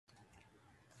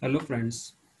Hello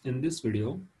friends, in this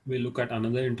video we look at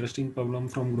another interesting problem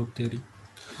from group theory.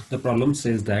 The problem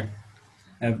says that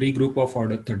every group of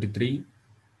order 33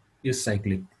 is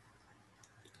cyclic.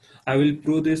 I will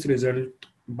prove this result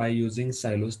by using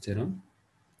Sylow's theorem.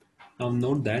 Now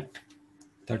note that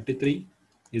 33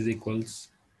 is equals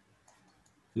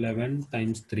 11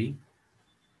 times 3.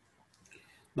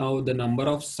 Now the number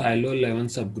of Sylow 11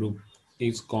 subgroup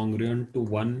is congruent to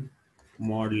 1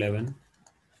 mod 11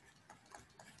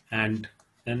 and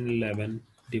n11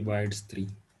 divides 3.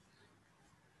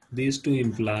 These two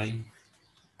imply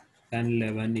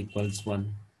n11 equals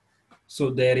 1.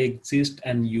 So there exists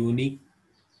an unique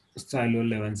Sylow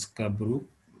 11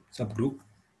 subgroup,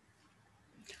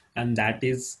 and that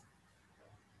is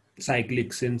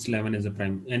cyclic since 11 is a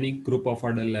prime. Any group of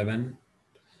order 11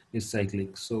 is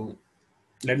cyclic. So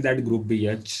let that group be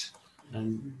H,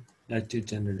 and H is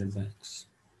generated by X.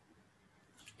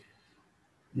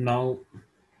 Now,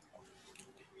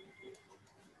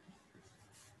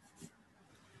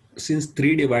 since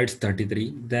 3 divides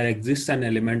 33, there exists an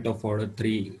element of order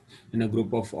 3 in a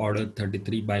group of order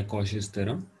 33 by Cauchy's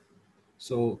theorem.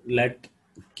 So let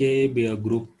K be a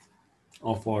group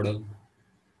of order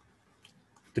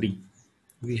 3.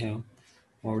 We have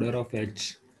order of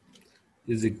H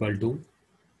is equal to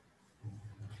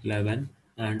 11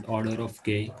 and order of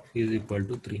K is equal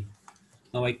to 3.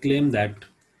 Now I claim that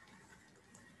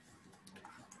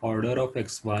order of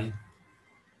XY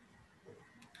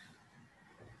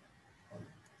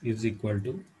is equal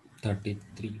to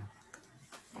 33.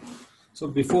 So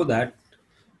before that,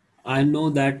 I know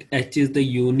that H is the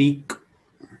unique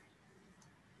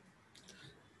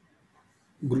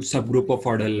subgroup of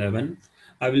order 11.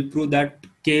 I will prove that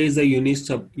K is a unique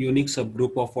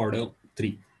subgroup of order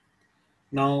 3.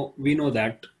 Now we know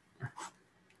that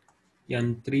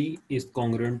N3 is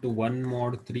congruent to 1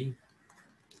 mod 3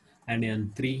 and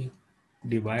N3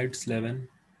 divides 11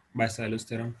 by Sylow's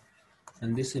theorem,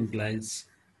 and this implies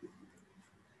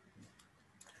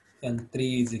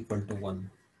N3 is equal to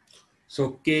 1.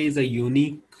 So K is a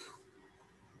unique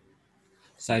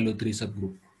Sylow 3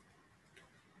 subgroup.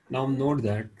 Now note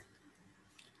that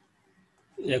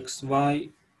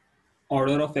XY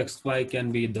order of XY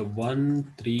can be the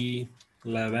 1, 3,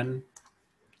 11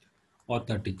 or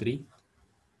 33.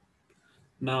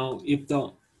 Now if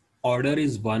the order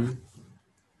is 1,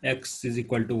 X is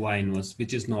equal to Y inverse,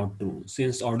 which is not true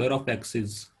since order of X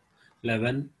is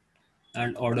 11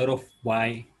 and order of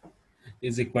Y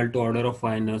is equal to order of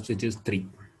Y inverse, which is 3.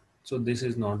 So this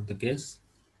is not the case.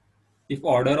 If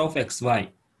order of XY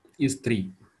is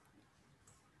 3,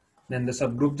 then the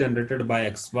subgroup generated by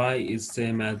XY is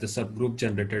same as the subgroup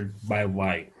generated by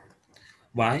Y.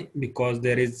 Why? Because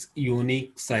there is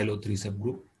unique Sylow 3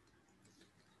 subgroup.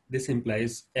 This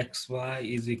implies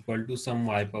XY is equal to some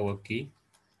Y power K,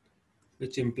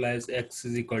 which implies X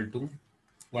is equal to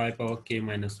Y power K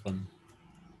minus 1.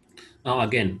 Now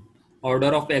again,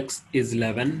 order of X is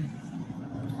 11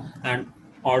 and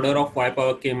order of Y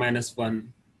power K minus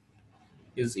 1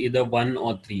 is either 1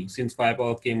 or 3 since Y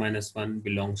power K minus 1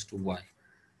 belongs to Y,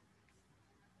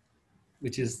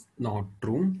 which is not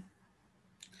true,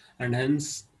 and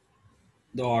hence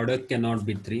the order cannot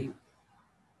be 3.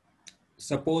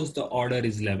 Suppose the order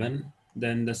is 11,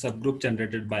 then the subgroup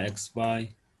generated by XY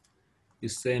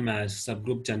is same as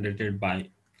subgroup generated by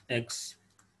X,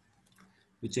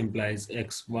 which implies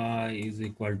XY is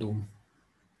equal to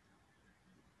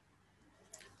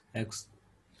X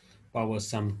power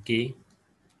some K,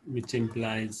 which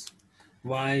implies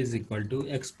Y is equal to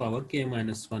X power K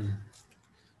minus 1,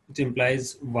 which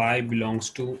implies Y belongs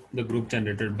to the group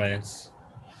generated by X.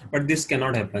 But this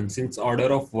cannot happen since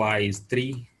order of Y is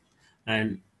 3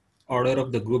 and order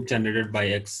of the group generated by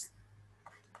X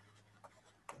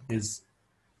is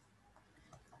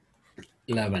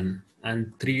 11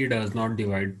 and 3 does not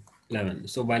divide 11.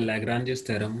 So by Lagrange's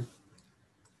theorem,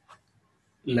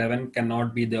 11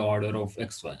 cannot be the order of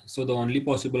XY. So the only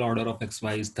possible order of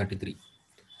XY is 33.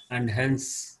 And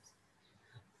hence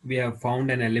we have found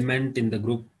an element in the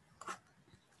group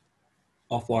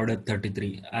of order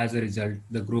 33. As a result,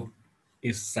 the group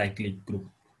is cyclic group.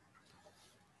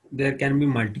 There can be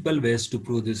multiple ways to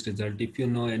prove this result. If you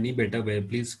know any better way,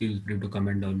 please feel free to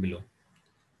comment down below.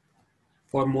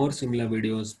 For more similar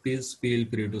videos, please feel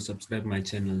free to subscribe my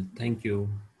channel. Thank you.